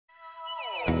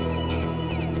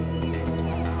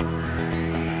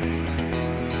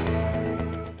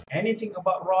Anything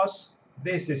about ROS,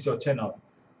 this is your channel.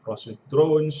 ROS with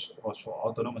drones, ROS for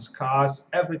autonomous cars,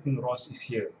 everything ROS is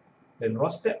here. Learn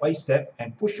ROS step by step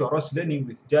and push your ROS learning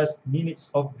with just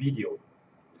minutes of video.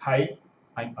 Hi,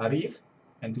 I'm Arif,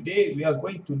 and today we are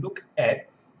going to look at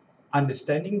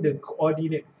understanding the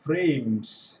coordinate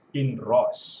frames in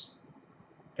ROS.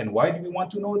 And why do we want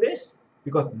to know this?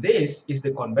 Because this is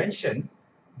the convention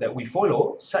that we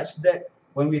follow such that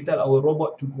when we tell our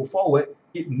robot to go forward,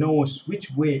 it knows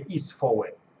which way is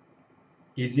forward.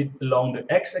 Is it along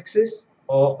the x-axis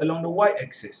or along the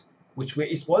y-axis? Which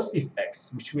way is positive x?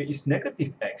 Which way is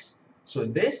negative x? So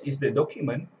this is the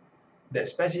document that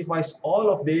specifies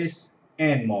all of this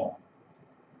and more.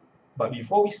 But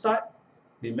before we start,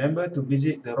 remember to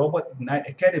visit the Robot Ignite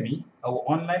Academy, our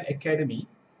online academy,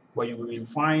 where you will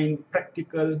find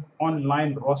practical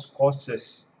online ROS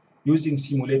courses using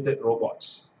simulated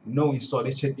robots. No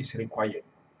installation is required.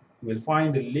 You will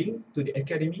find the link to the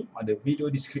academy on the video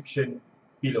description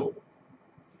below.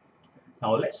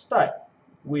 Now let's start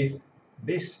with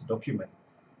this document.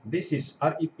 This is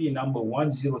REP number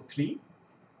 103.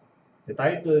 The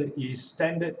title is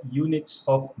Standard Units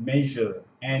of Measure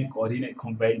and Coordinate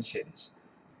Conventions.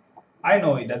 I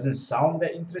know it doesn't sound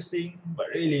that interesting, but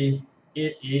really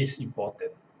it is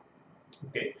important.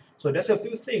 Okay, so there's a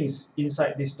few things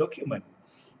inside this document.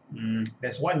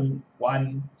 There's one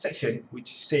section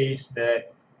which says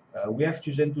that we have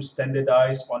chosen to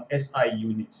standardize on SI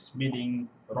units, meaning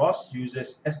ROS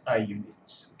uses SI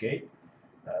units. Okay,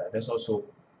 there's also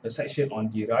a section on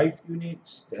derived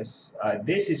units.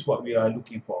 This is what we are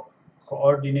looking for: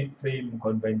 coordinate frame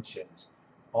conventions.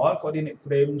 All coordinate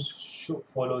frames should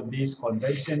follow these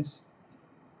conventions.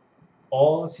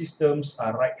 All systems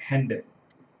are right-handed.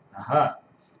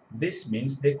 This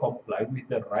means they comply with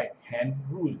the right-hand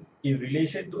rule. In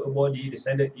relation to a body, the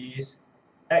standard is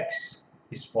X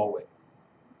is forward.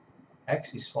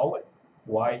 X is forward,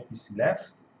 Y is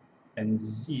left, and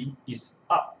Z is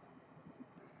up.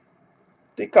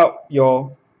 Take out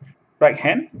your right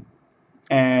hand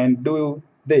and do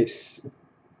this.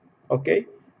 Okay?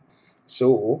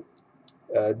 So,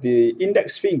 the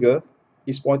index finger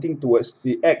is pointing towards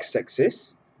the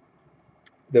x-axis.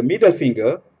 The middle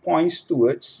finger points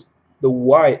towards the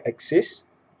y-axis,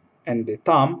 and the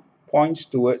thumb points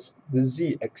towards the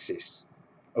z-axis.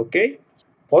 Okay?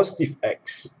 Positive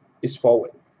x is forward.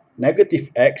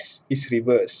 Negative x is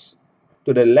reverse.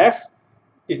 To the left,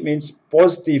 it means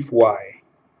positive y.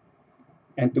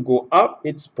 And to go up,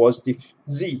 it's positive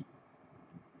z.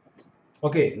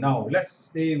 Okay, now let's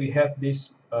say we have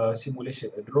this simulation,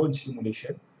 a drone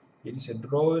simulation. It is a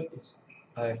drone.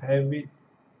 I have it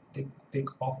take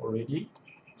off already.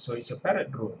 So it's a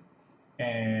parrot drone,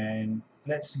 and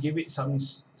let's give it some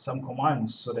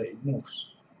commands so that it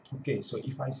moves. Okay, so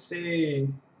if I say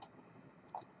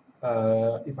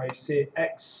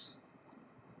x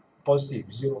positive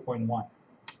 0.1,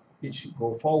 it should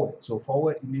go forward. So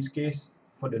forward in this case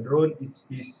for the drone,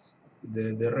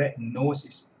 the red nose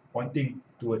is pointing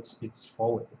towards its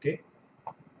forward. Okay,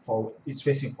 forward. It's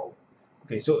facing forward.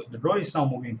 Okay, so the drone is now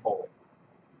moving forward.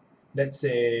 Let's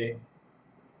say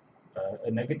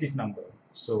a negative number.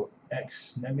 So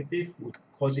x negative would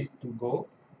cause it to go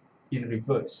in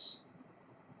reverse.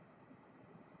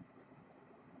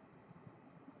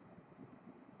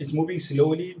 It's moving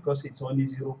slowly because it's only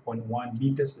 0.1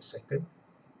 meters per second.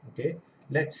 Okay,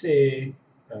 let's say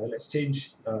let's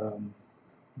change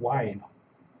y now.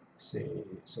 Say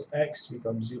so x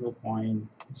becomes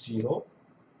 0.0,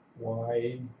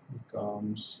 y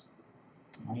becomes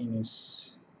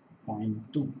minus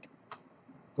 0.2.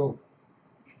 Go.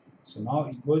 So now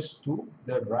it goes to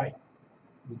the right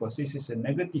because this is a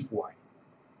negative y.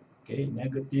 Okay,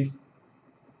 negative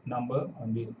number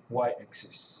on the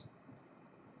y-axis.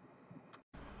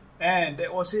 And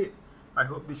that was it. I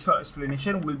hope this short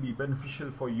explanation will be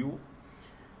beneficial for you.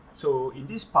 So in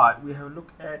this part, we have a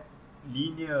look at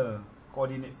linear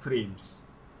coordinate frames,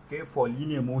 okay, for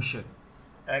linear motion,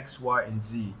 x, y, and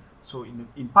z. So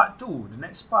in part 2, the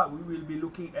next part, we will be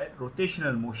looking at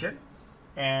rotational motion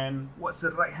and what's the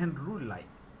right hand rule like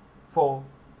for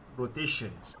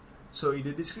rotations. So in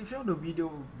the description of the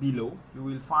video below, you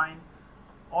will find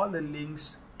all the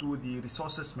links to the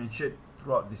resources mentioned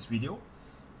throughout this video.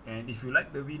 And if you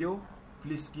like the video,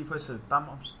 please give us a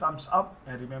thumbs up,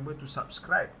 and remember to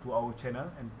subscribe to our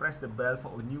channel and press the bell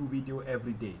for a new video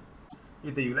every day.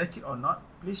 Either you like it or not,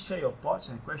 please share your thoughts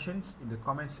and questions in the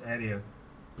comments area.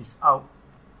 Peace out.